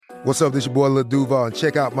What's up, this your boy Lil Duval, and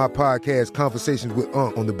check out my podcast, Conversations with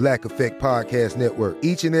Unc, on the Black Effect Podcast Network.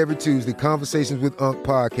 Each and every Tuesday, Conversations with Unc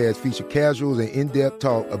podcast feature casuals and in-depth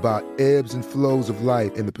talk about ebbs and flows of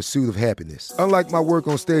life and the pursuit of happiness. Unlike my work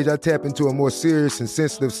on stage, I tap into a more serious and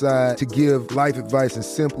sensitive side to give life advice and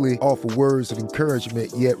simply offer words of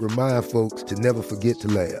encouragement, yet remind folks to never forget to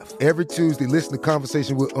laugh. Every Tuesday, listen to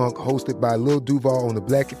Conversations with Unc, hosted by Lil Duval on the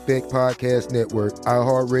Black Effect Podcast Network,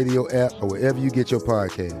 iHeartRadio app, or wherever you get your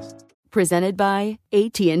podcasts. Presented by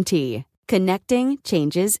AT&T. Connecting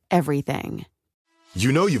changes everything.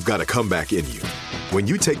 You know you've got a comeback in you. When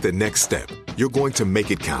you take the next step, you're going to make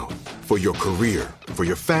it count. For your career, for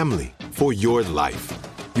your family, for your life.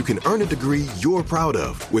 You can earn a degree you're proud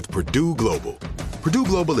of with Purdue Global. Purdue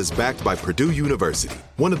Global is backed by Purdue University,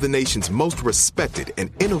 one of the nation's most respected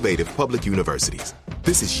and innovative public universities.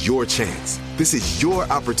 This is your chance. This is your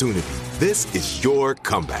opportunity. This is your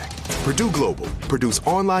comeback. Purdue Global, Purdue's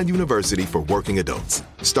online university for working adults.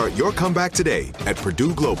 Start your comeback today at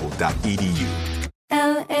purdueglobal.edu.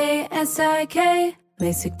 LASIK,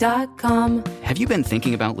 LASIK.com. Have you been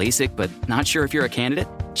thinking about LASIK but not sure if you're a candidate?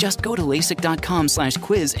 Just go to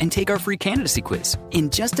LASIK.com/quiz and take our free candidacy quiz. In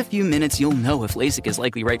just a few minutes, you'll know if LASIK is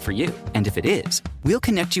likely right for you. And if it is, we'll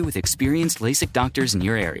connect you with experienced LASIK doctors in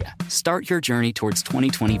your area. Start your journey towards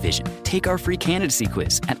 20/20 vision. Take our free candidacy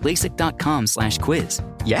quiz at LASIK.com/quiz.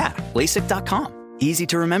 Yeah, LASIK.com. Easy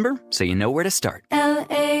to remember, so you know where to start.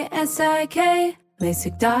 LASIK,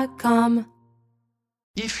 LASIK.com.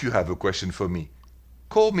 If you have a question for me,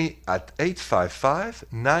 call me at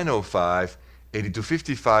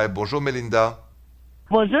 855-905-8255. Bonjour, Melinda.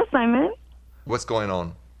 Bonjour, Simon. What's going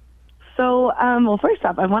on? So, well, first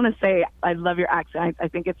off, I want to say I love your accent. I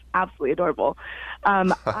think it's absolutely adorable.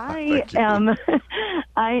 I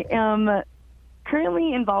am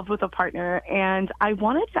currently involved with a partner, and I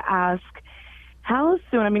wanted to ask how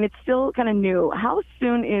soon, I mean, it's still kind of new, how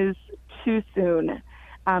soon is too soon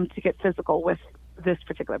to get physical with this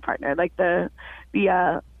particular partner, like the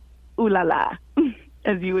ooh la la,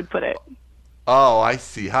 as you would put it? Oh, I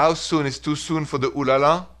see. How soon is too soon for the ooh la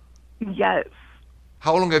la? Yes.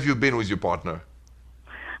 How long have you been with your partner?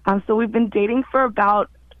 So we've been dating for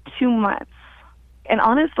about 2 months. And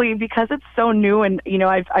honestly, because it's so new and, you know,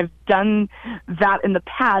 I've done that in the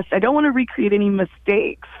past, I don't want to recreate any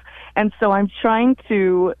mistakes. And so I'm trying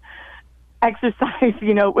to exercise,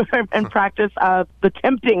 you know, and practice the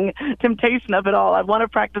temptation of it all. I want to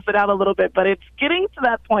practice it out a little bit, but it's getting to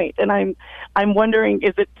that point, and I'm wondering,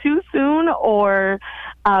 is it too soon, or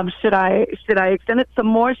should I extend it some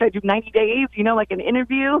more? Should I do 90 days? You know, like an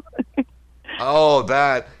interview? Oh,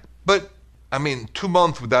 that. But I mean, 2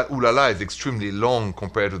 months with that ooh la la is extremely long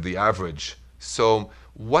compared to the average. So,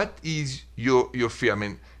 what is your fear? I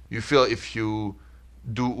mean, you feel if you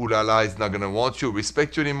do ooh la la is not going to want you,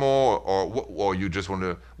 respect you anymore, or you just want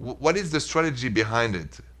to, what is the strategy behind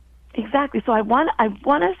it? Exactly. So I want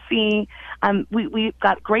to see, we've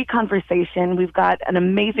got great conversation. We've got an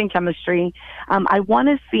amazing chemistry. I want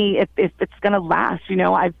to see if it's going to last. You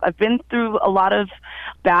know, I've been through a lot of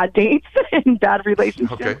bad dates and bad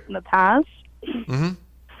relationships in the past. Mm-hmm.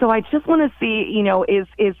 So I just want to see, you know,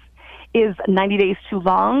 is 90 days too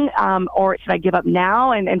long, or should I give up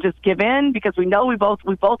now and just give in? Because we know we both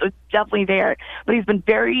are definitely there. But he's been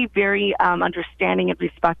very, very understanding and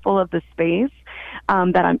respectful of the space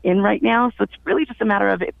that I'm in right now. So it's really just a matter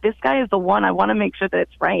of, if this guy is the one, I want to make sure that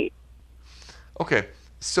it's right. Okay.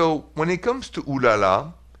 So when it comes to ooh la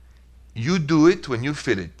la, you do it when you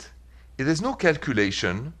feel it. There's no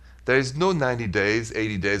calculation. There is no 90 days,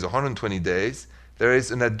 80 days, 120 days. There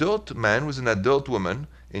is an adult man with an adult woman,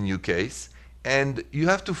 in your case, and you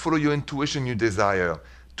have to follow your intuition, your desire.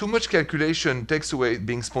 Too much calculation takes away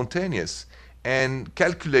being spontaneous, and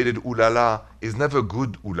calculated ooh la la is never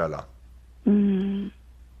good ooh la la.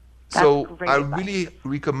 So I really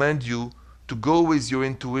recommend you to go with your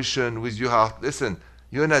intuition, with your heart. Listen,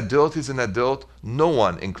 you're an adult, is an adult. No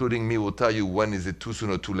one, including me, will tell you when is it too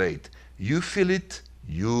soon or too late. You feel it,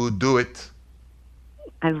 you do it.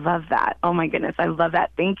 I love that. Oh my goodness, I love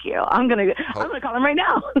that. Thank you. I'm gonna call him right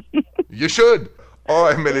now. You should. All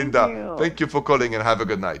right, Melinda. Thank you for calling, and have a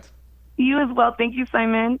good night. You as well. Thank you,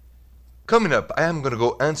 Simon. Coming up, I am gonna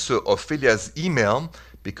go answer Ophelia's email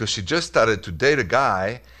because she just started to date a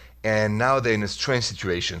guy, and now they're in a strange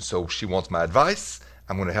situation. So she wants my advice.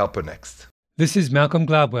 I'm gonna help her next. This is Malcolm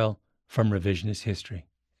Gladwell from Revisionist History.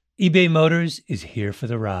 eBay Motors is here for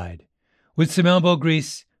the ride. With some elbow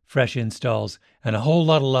grease, fresh installs, and a whole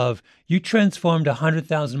lot of love, you transformed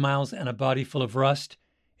 100,000 miles and a body full of rust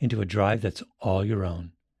into a drive that's all your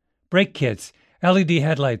own. Brake kits, LED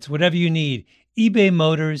headlights, whatever you need, eBay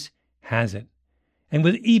Motors has it. And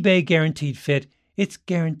with eBay Guaranteed Fit, it's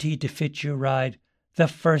guaranteed to fit your ride the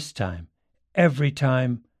first time, every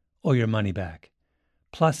time, or your money back.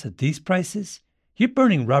 Plus, at these prices, you're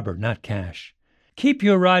burning rubber, not cash. Keep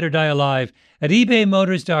your ride or die alive at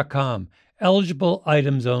ebaymotors.com. Eligible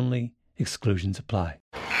items only. Exclusions apply.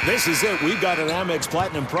 This is it. We've got an Amex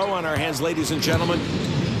Platinum Pro on our hands, ladies and gentlemen.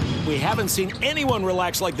 We haven't seen anyone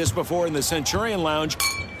relax like this before in the Centurion Lounge.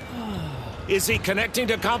 Is he connecting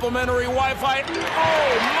to complimentary Wi-Fi? Oh,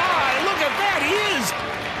 my! Look at that! He is!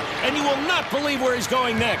 And you will not believe where he's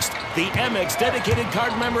going next. The Amex dedicated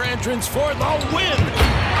card member entrance for the win!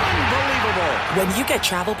 Unbelievable! When you get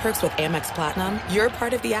travel perks with Amex Platinum, you're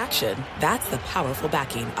part of the action. That's the powerful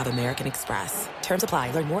backing of American Express. Terms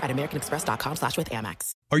apply. Learn more at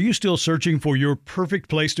americanexpress.com/withAmex. Are you still searching for your perfect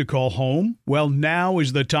place to call home? Well, now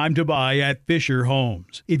is the time to buy at Fisher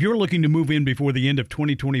Homes. If you're looking to move in before the end of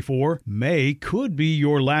 2024, May could be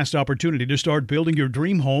your last opportunity to start building your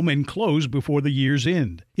dream home and close before the year's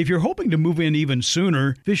end. If you're hoping to move in even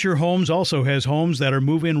sooner, Fisher Homes also has homes that are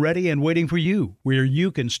move-in ready and waiting for you, where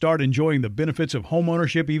you can start enjoying the benefits of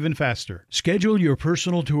homeownership even faster. Schedule your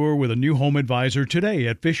personal tour with a new home advisor today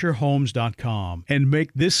at FisherHomes.com and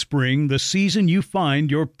make this spring the season you find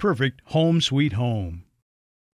your perfect home sweet home.